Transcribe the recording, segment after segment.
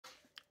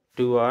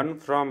To earn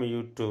from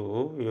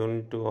YouTube, you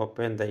need to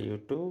open the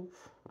YouTube,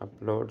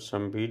 upload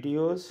some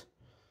videos,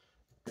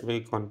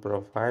 click on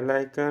profile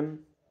icon,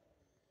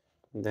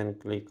 then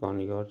click on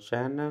your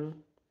channel,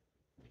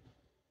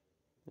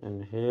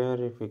 and here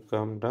if you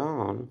come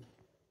down,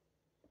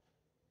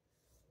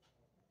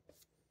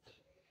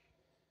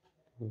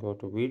 go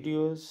to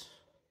videos,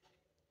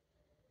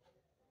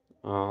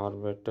 or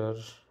better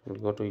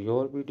go to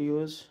your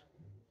videos.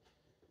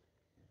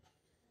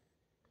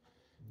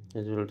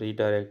 It will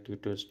redirect you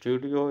to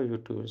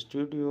YouTube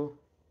Studio.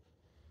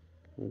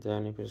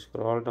 Then if you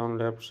scroll down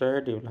left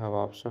side, you will have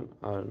option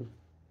earn.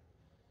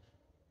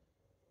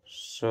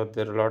 So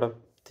there are a lot of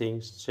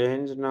things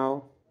change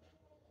now.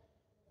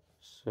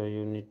 So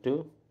you need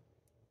to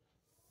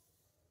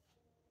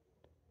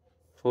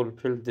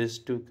fulfill these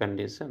two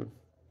conditions.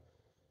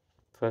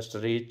 First,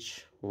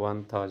 reach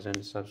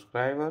 1000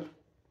 subscriber,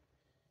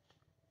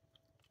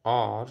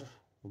 or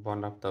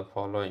one of the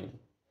following.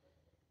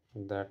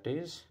 That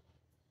is,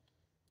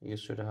 you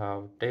should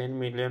have 10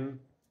 million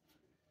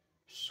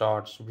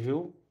shorts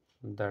view,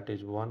 that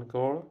is 1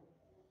 crore,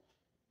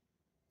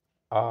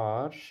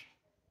 or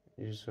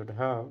you should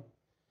have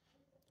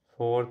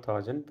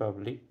 4000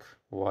 public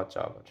watch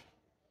hour.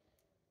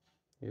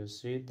 You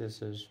see,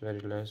 this is very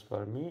less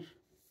for me.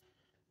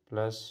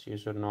 Plus, you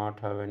should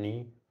not have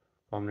any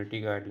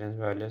community guidelines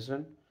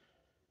violation,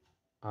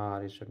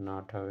 or you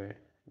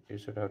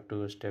should have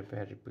two-step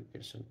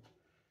verification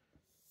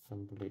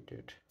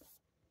completed.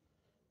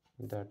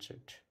 That's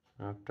it.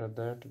 After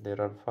that,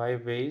 there are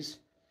 5 ways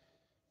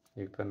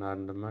you can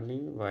earn the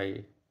money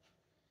by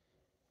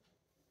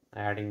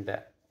adding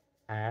the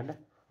ad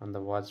on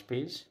the watch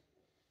page.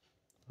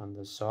 On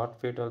the short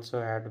feed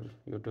also ad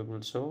YouTube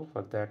will show.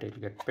 For that you'll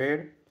get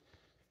paid.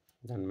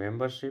 Then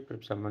membership,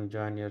 if someone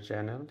join your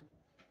channel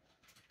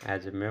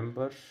as a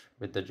member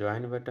with the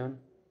join button,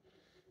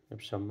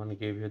 if someone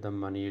give you the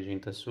money using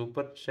the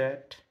super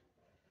chat,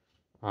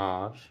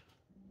 or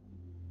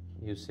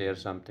you share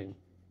some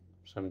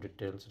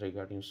details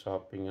regarding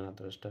shopping and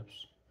other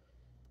stuffs,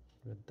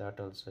 with that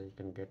also you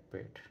can get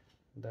paid.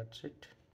 That's it.